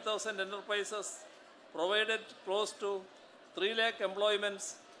 1,40,000 enterprises, provided close to 3 lakh employments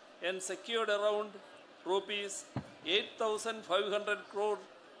and secured around rupees 8,500 crore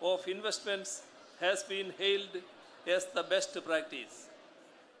of investments, has been hailed as the best practice.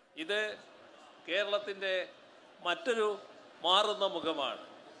 ഇത് കേരളത്തിൻ്റെ മറ്റൊരു മാറുന്ന മുഖമാണ്.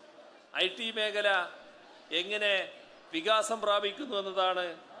 IT മേഖല എങ്ങനെ വികാസം പ്രാപിക്കുന്നു എന്നതാണ്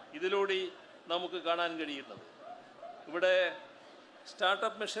ഇതിലൂടെ നമുക്ക് കാണാൻ കഴിയുന്നത്. ഇവിടെ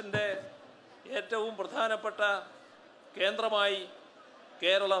സ്റ്റാർട്ടപ്പ് മിഷൻ്റെ ഏറ്റവും പ്രധാനപ്പെട്ട കേന്ദ്രമായി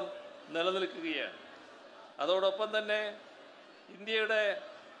കേരളം നിലനിൽക്കുകയാണ്. അതോടൊപ്പം തന്നെ ഇന്ത്യയുടെ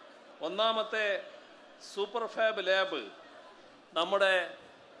ഒന്നാമത്തെ സൂപ്പർ ഫാബ് ലാബ് നമ്മുടെ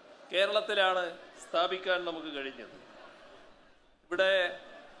കേരളത്തിലാണ് സ്ഥാപിക്കാൻ നമുക്ക് കഴിഞ്ഞത്. ഇവിടെ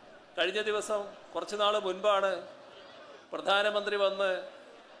കഴിഞ്ഞ ദിവസം കുറച്ച് നാൾ മുൻപാണ് പ്രധാനമന്ത്രി വന്ന്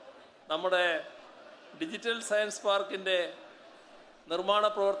നമ്മുടെ ഡിജിറ്റൽ സയൻസ് പാർക്കിൻ്റെ നിർമ്മാണ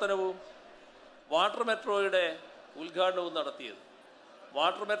പ്രവർത്തനവും വാട്ടർ മെട്രോയുടെ ഉദ്ഘാടനവും നടത്തിയത്.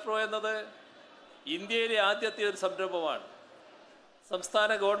 വാട്ടർ മെട്രോ എന്നത് ഇന്ത്യയിലെ ആദ്യത്തെ ഒരു സംരംഭമാണ്.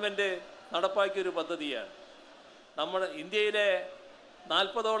 സംസ്ഥാന ഗവൺമെൻറ് നടപ്പാക്കിയൊരു പദ്ധതിയാണ്. നമ്മുടെ ഇന്ത്യയിലെ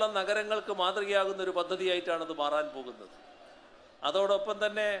 40ഓളം നഗരങ്ങൾക്ക് മാതൃകയാകുന്നൊരു പദ്ധതിയായിട്ടാണ് ഇത് മാറാൻ പോകുന്നത്. അതോടൊപ്പം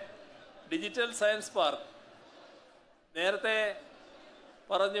തന്നെ ഡിജിറ്റൽ സയൻസ് പാർക്ക്, നേരത്തെ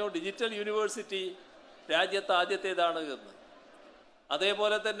പറഞ്ഞു ഡിജിറ്റൽ യൂണിവേഴ്സിറ്റി രാജ്യത്ത് ആദ്യത്തേതാണ് എന്ന്.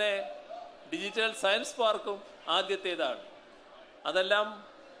 അതേപോലെ തന്നെ ഡിജിറ്റൽ സയൻസ് പാർക്കും ആദ്യത്തേതാണ്. അതെല്ലാം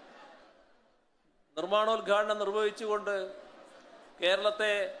നിർമ്മാണോദ്ഘാടനം നിർവഹിച്ചുകൊണ്ട്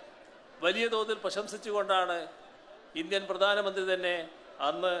കേരളത്തെ വലിയ തോതിൽ പ്രശംസിച്ചുകൊണ്ടാണ് ഇന്ത്യൻ പ്രധാനമന്ത്രി തന്നെ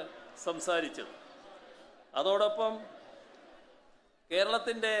അന്ന് സംസാരിച്ചത്. അതോടൊപ്പം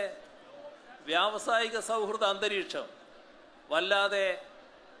കേരളത്തിൻ്റെ വ്യാവസായിക സൗഹൃദ അന്തരീക്ഷം വല്ലാതെ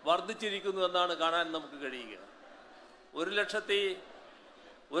വർദ്ധിച്ചിരിക്കുന്നു എന്നാണ് കാണാൻ നമുക്ക് കഴിയുക.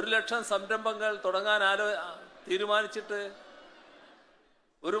 1,00,000 സംരംഭങ്ങൾ തുടങ്ങാൻ തീരുമാനിച്ചിട്ട്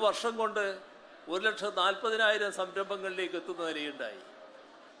ഒരു വർഷം കൊണ്ട് 1,40,000 സംരംഭങ്ങളിലേക്ക് എത്തുന്ന നിലയുണ്ടായി.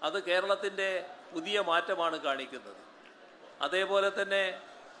 അത് കേരളത്തിൻ്റെ പുതിയ മാറ്റമാണ് കാണിക്കുന്നത്. അതേപോലെ തന്നെ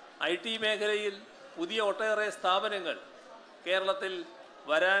IT മേഖലയിൽ പുതിയ ഒട്ടേറെ സ്ഥാപനങ്ങൾ കേരളത്തിൽ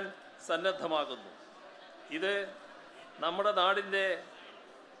വരാൻ സന്നദ്ധമാകുന്നു. ഇത് നമ്മുടെ നാടിൻ്റെ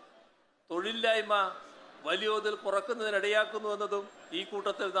തൊഴിലില്ലായ്മ വലിയ തോതിൽ കുറക്കുന്നതിനിടയാക്കുന്നു എന്നതും ഈ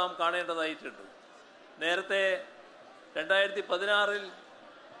കൂട്ടത്തിൽ നാം കാണേണ്ടതായിട്ടുണ്ട്. നേരത്തെ 2016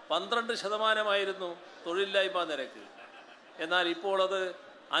 12% തൊഴിലില്ലായ്മ നിരക്ക്. എന്നാൽ ഇപ്പോൾ അത്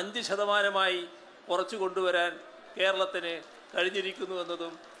 5% കുറച്ചു കൊണ്ടുവരാൻ കേരളത്തിന് കഴിഞ്ഞിരിക്കുന്നു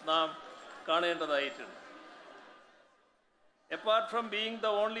എന്നതും നാം കാണേണ്ടതായിട്ടുണ്ട്. Apart from being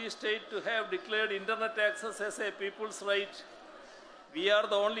the only state to have declared internet access as a people's right, we are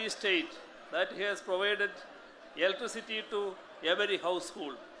the only state that has provided electricity to every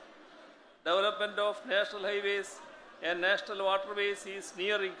household. Development of national highways and national waterways is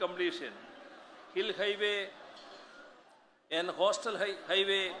nearing completion. Hill Highway and Coastal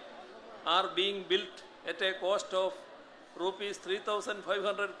Highway are being built at a cost of rupees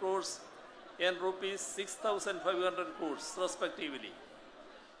 3,500 crores and rupees 6,500 crores respectively.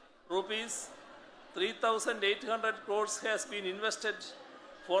 Rupees 3,800 crores has been invested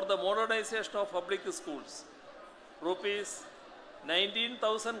for the modernization of public schools. Rupees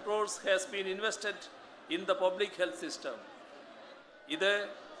 19,000 crores has been invested in the public health system. ഇത്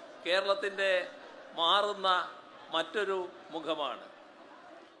കേരളത്തിൻ്റെ മാറുന്ന മറ്റൊരു മുഖമാണ്.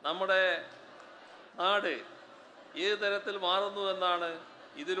 നമ്മുടെ നാട് ഏത് തരത്തിൽ മാറുന്നു എന്നാണ്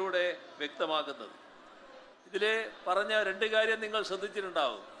ഇതിലൂടെ വ്യക്തമാക്കുന്നത്. ഇതിൽ പറഞ്ഞ 2 കാര്യം നിങ്ങൾ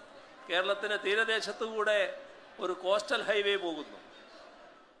ശ്രദ്ധിച്ചിട്ടുണ്ടാവും. കേരളത്തിൻ്റെ തീരദേശത്തുകൂടെ ഒരു കോസ്റ്റൽ ഹൈവേ പോകുന്നു,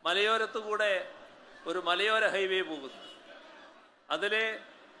 മലയോരത്തുകൂടെ ഒരു മലയോര ഹൈവേ പോകുന്നു. അതിൽ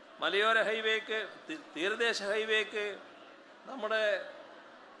മലയോര ഹൈവേക്ക്, തീരദേശ ഹൈവേക്ക് നമ്മുടെ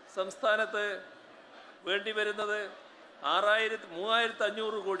സംസ്ഥാനത്ത് വേണ്ടി വരുന്നത്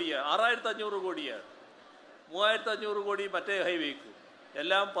 3,500 കോടിയാണ്. 6,500 കോടിയാണ്. 3,500 കോടി മറ്റേ ഹൈവേക്ക്.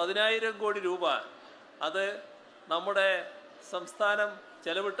 എല്ലാം 10,000 കോടി രൂപ അത് നമ്മുടെ സംസ്ഥാനം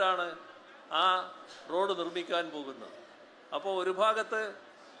ചെലവിട്ടാണ് ആ റോഡ് നിർമ്മിക്കാൻ പോകുന്നത്. അപ്പോൾ ഒരു ഭാഗത്ത്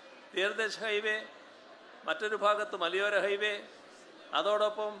തീരദേശ ഹൈവേ, മറ്റൊരു ഭാഗത്ത് മലയോര ഹൈവേ,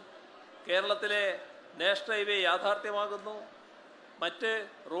 അതോടൊപ്പം കേരളത്തിലെ നാഷണൽ ഹൈവേ യാഥാർത്ഥ്യമാകുന്നു. മറ്റ്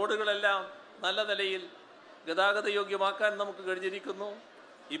റോഡുകളെല്ലാം നല്ല നിലയിൽ ഗതാഗത യോഗ്യമാക്കാൻ നമുക്ക് കഴിഞ്ഞിരിക്കുന്നു.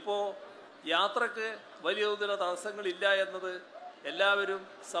 ഇപ്പോൾ യാത്രക്ക് വലിയ തോതിലുള്ള തടസ്സങ്ങളില്ല എന്നത് എല്ലാവരും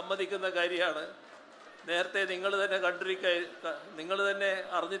സമ്മതിക്കുന്ന കാര്യമാണ്. നേരത്തെ നിങ്ങൾ തന്നെ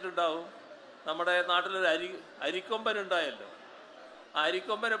അറിഞ്ഞിട്ടുണ്ടാവും, നമ്മുടെ നാട്ടിലൊരു അരിക്കൊമ്പനുണ്ടായല്ലോ. ആ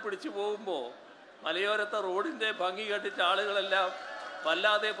അരിക്കൊമ്പനെ പിടിച്ചു പോകുമ്പോൾ മലയോരത്തെ റോഡിൻ്റെ ഭംഗി കണ്ടിട്ട് ആളുകളെല്ലാം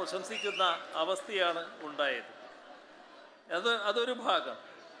വല്ലാതെ പ്രശംസിക്കുന്ന അവസ്ഥയാണ് ഉണ്ടായത്. അതൊരു ഭാഗം.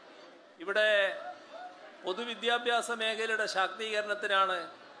 ഇവിടെ പൊതുവിദ്യാഭ്യാസ മേഖലയുടെ ശാക്തീകരണത്തിനാണ്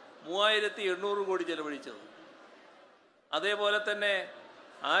 3800 കോടി ചെലവഴിച്ചത്. അതേപോലെ തന്നെ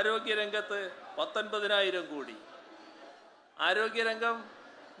ആരോഗ്യരംഗത്ത് 19,000 കോടി. ആരോഗ്യരംഗം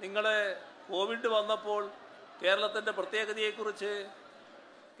നിങ്ങൾ കോവിഡ് വന്നപ്പോൾ കേരളത്തിൻ്റെ പ്രത്യേകതയെക്കുറിച്ച്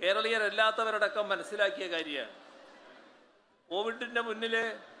കേരളീയരല്ലാത്തവരടക്കം മനസ്സിലാക്കിയ കാര്യമാണ്. കോവിഡിൻ്റെ മുന്നിൽ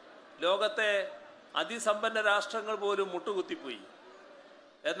ലോകത്തെ അതിസമ്പന്ന രാഷ്ട്രങ്ങൾ പോലും മുട്ടുകുത്തിപ്പോയി.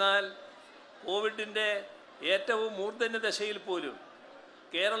 എന്നാൽ കോവിഡിൻ്റെ ഏറ്റവും മൂർധന്യ ദശയിൽ പോലും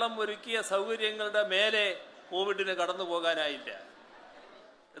കേരളം ഒരുക്കിയ സൗകര്യങ്ങളുടെ മേലെ കോവിഡിന് കടന്നു പോകാനായില്ല.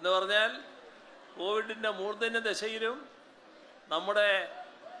 എന്ന് പറഞ്ഞാൽ കോവിഡിൻ്റെ മൂർധന്യ ദശയിലും നമ്മുടെ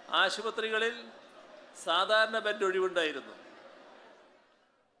ആശുപത്രികളിൽ സാധാരണ ബെഡ് ഒഴിവുണ്ടായിരുന്നു,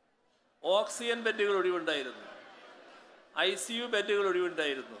 ഓക്സിജൻ ബെഡുകൾ ഒഴിവുണ്ടായിരുന്നു, ICU ബെഡുകൾ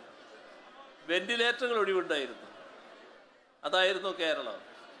ഒഴിവുണ്ടായിരുന്നു, വെന്റിലേറ്ററുകൾ ഒഴിവുണ്ടായിരുന്നു. അതായിരുന്നു കേരളം.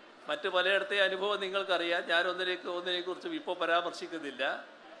 മറ്റ് പലയിടത്തെ അനുഭവം നിങ്ങൾക്കറിയാം. ഞാൻ ഒന്നിനെക്കുറിച്ചും ഇപ്പോൾ പരാമർശിക്കുന്നില്ല.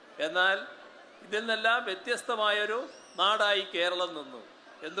 എന്നാൽ ഇതിൽ നിന്നെല്ലാം വ്യത്യസ്തമായൊരു നാടായി കേരളം നിന്നു.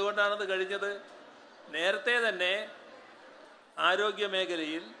 എന്തുകൊണ്ടാണത് കഴിഞ്ഞത്? നേരത്തെ തന്നെ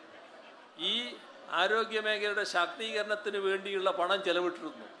ആരോഗ്യമേഖലയിൽ ഈ ആരോഗ്യമേഖലയുടെ ശാക്തീകരണത്തിന് വേണ്ടിയുള്ള പണം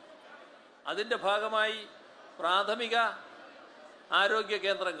ചെലവിട്ടിരുന്നു. അതിൻ്റെ ഭാഗമായി പ്രാഥമിക ആരോഗ്യ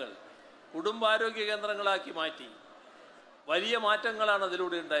കേന്ദ്രങ്ങൾ കുടുംബാരോഗ്യ കേന്ദ്രങ്ങളാക്കി മാറ്റി. വലിയ മാറ്റങ്ങളാണ്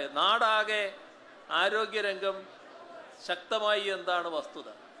അതിലൂടെ ഉണ്ടായത്. നാടാകെ ആരോഗ്യരംഗം ശക്തമായി എന്താണ് വസ്തുത.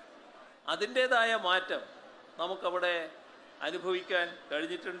 അതിൻ്റേതായ മാറ്റം നമുക്കവിടെ അനുഭവിക്കാൻ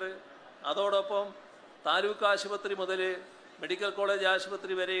കഴിഞ്ഞിട്ടുണ്ട്. അതോടൊപ്പം താലൂക്ക് ആശുപത്രി മുതൽ മെഡിക്കൽ കോളേജ്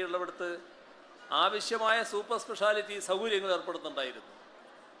ആശുപത്രി വരെയുള്ളവിടത്ത് ആവശ്യമായ സൂപ്പർ സ്പെഷ്യാലിറ്റി സൗകര്യങ്ങൾ ഏർപ്പെടുന്നുണ്ടായിരുന്നു.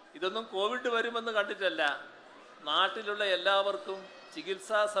 ഇതൊന്നും കോവിഡ് വരുമെന്ന് കണ്ടിട്ടല്ല, നാട്ടിലുള്ള എല്ലാവർക്കും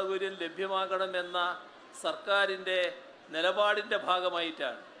ചികിത്സാ സൗകര്യം ലഭ്യമാകണമെന്ന സർക്കാരിൻ്റെ നിലപാടിൻ്റെ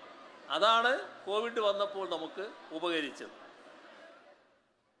ഭാഗമായിട്ടാണ്. അതാണ് കോവിഡ് വന്നപ്പോൾ നമുക്ക് ഉപകരിച്ചത്.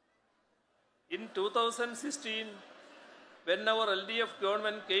 In 2016, when our LDF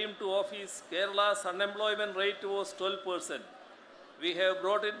government came to office, Kerala's unemployment rate was 12%. We have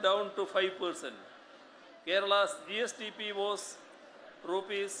brought it down to 5%. Kerala's GSDP was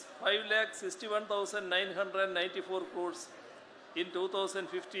rupees 5,61,994 crores in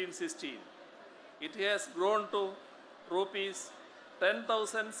 2015-16. It has grown to rupees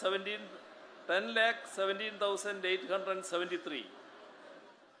 10,17,873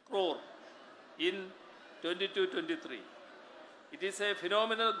 crore in 22-23. It is a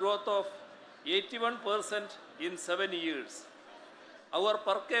phenomenal growth of 81% in 7 years. Our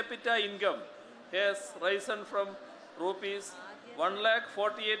per capita income has risen from rupees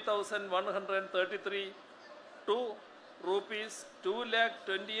 1,48,133 to rupees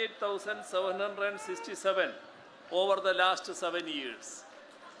 2,28,767 over the last 7 years.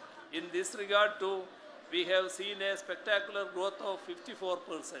 In this regard too, we have seen a spectacular growth of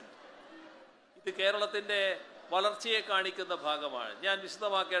 54%. ഇത് കേരളത്തിൻ്റെ വളർച്ചയെ കാണിക്കുന്ന ഭാഗമാണ്. ഞാൻ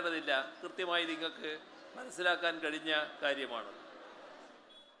വിശദമാക്കേണ്ടതില്ല, കൃത്യമായി നിങ്ങൾക്ക് മനസ്സിലാക്കാൻ കഴിഞ്ഞ കാര്യമാണ്.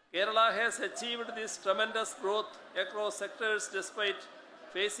 Kerala has achieved this tremendous growth across sectors despite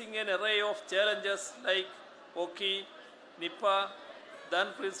facing an array of challenges like Oki, Nipah, the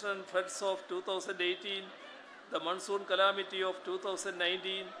unprecedented floods of 2018, the monsoon calamity of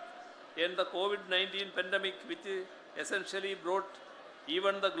 2019, and the COVID-19 pandemic, which essentially brought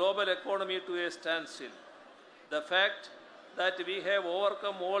even the global economy to a standstill. The fact that we have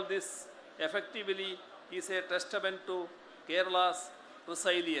overcome all this effectively is a testament to Kerala's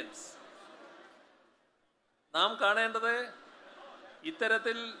resilience. നാം കാണേണ്ടത്,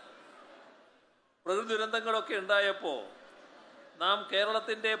 ഇത്തരത്തിൽ പ്രകൃതി ദുരന്തങ്ങളൊക്കെ ഉണ്ടായപ്പോൾ നാം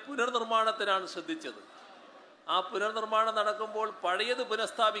കേരളത്തിൻ്റെ പുനർനിർമ്മാണത്തിനാണ് ശ്രദ്ധിച്ചത്. ആ പുനർനിർമ്മാണം നടക്കുമ്പോൾ പഴയത്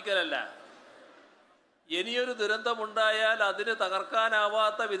പുനഃസ്ഥാപിക്കലല്ല, ഇനിയൊരു ദുരന്തമുണ്ടായാൽ അതിന്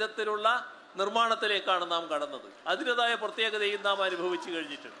തകർക്കാനാവാത്ത വിധത്തിലുള്ള നിർമ്മാണത്തിലേക്കാണ് നാം കടന്നത്. അതിൻ്റെതായ പ്രത്യേകതയും നാം അനുഭവിച്ചു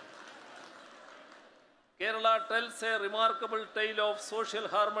കഴിഞ്ഞിട്ടുണ്ട്. Kerala tells a remarkable tale of social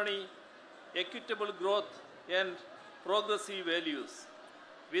harmony, equitable growth and progressive values.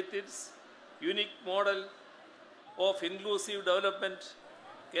 With its unique model of inclusive development,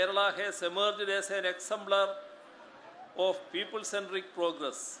 Kerala has emerged as an exemplar of people-centric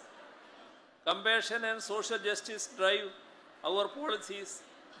progress. Compassion and social justice drive our policies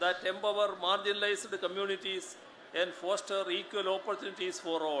that empower marginalized communities and foster equal opportunities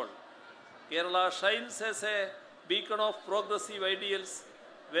for all. Kerala shines as a beacon of progressive ideals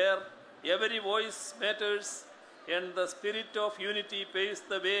where every voice matters and the spirit of unity paves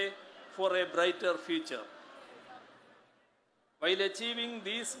the way for a brighter future. While achieving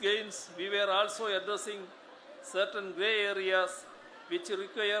these gains, we were also addressing certain grey areas which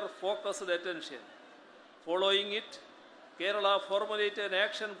require focused attention. Following it, Kerala formulated an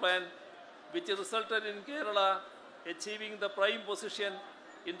action plan which resulted in Kerala achieving the prime position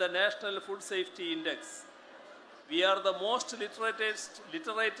in the National Food Safety Index. We are the most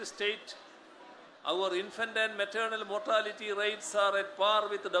literate state. Our infant and maternal mortality rates are at par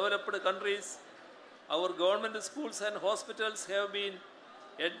with developed countries. Our government schools and hospitals have been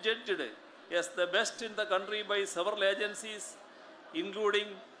adjudged as the best in the country by several agencies, including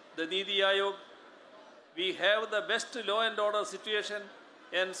the Niti Aayog. We have the best law and order situation,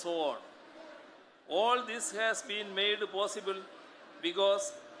 and so on. All this has been made possible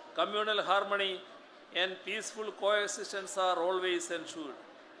because communal harmony and peaceful coexistence are always ensured.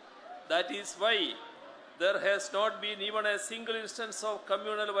 That is why there has not been even a single instance of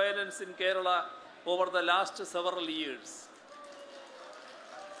communal violence in Kerala over the last several years.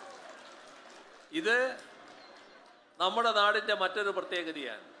 ഇത് നമ്മുടെ നാടിൻ്റെ മറ്റൊരു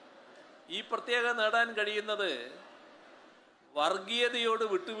പ്രത്യേകതയാണ്. ഈ പ്രത്യേകത നേടാൻ കഴിയുന്നത് വർഗീയതയോട്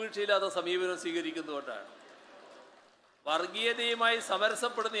വിട്ടുവീഴ്ചയില്ലാത്ത സമീപനം സ്വീകരിക്കുന്നതുകൊണ്ടാണ്. വർഗീയതയുമായി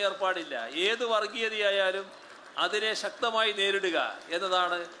സമരസപ്പെടുന്ന ഏർപ്പാടില്ല. ഏത് വർഗീയതയായാലും അതിനെ ശക്തമായി നേരിടുക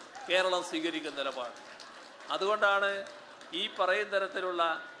എന്നതാണ് കേരളം സ്വീകരിക്കുന്ന നിലപാട്. അതുകൊണ്ടാണ് ഈ പറയുന്ന തരത്തിലുള്ള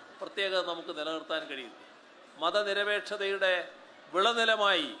പ്രത്യേകത നമുക്ക് നിലനിർത്താൻ കഴിയുന്നത്. മതനിരപേക്ഷതയുടെ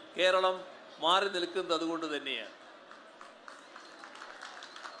വിളനിലമായി കേരളം മാറി നിൽക്കുന്നത് അതുകൊണ്ട് തന്നെയാണ്.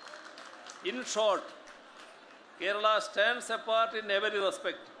 In short, Kerala stands apart in every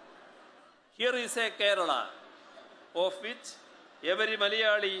respect. Here is a Kerala of which every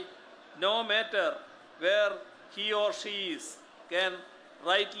Malayali, no matter where he or she is, can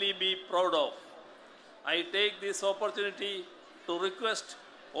rightly be proud of. I take this opportunity to request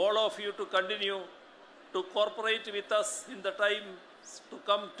all of you to continue to cooperate with us in the times to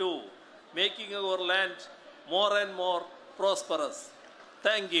come to making our land more and more prosperous.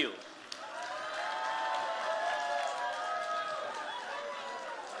 Thank you.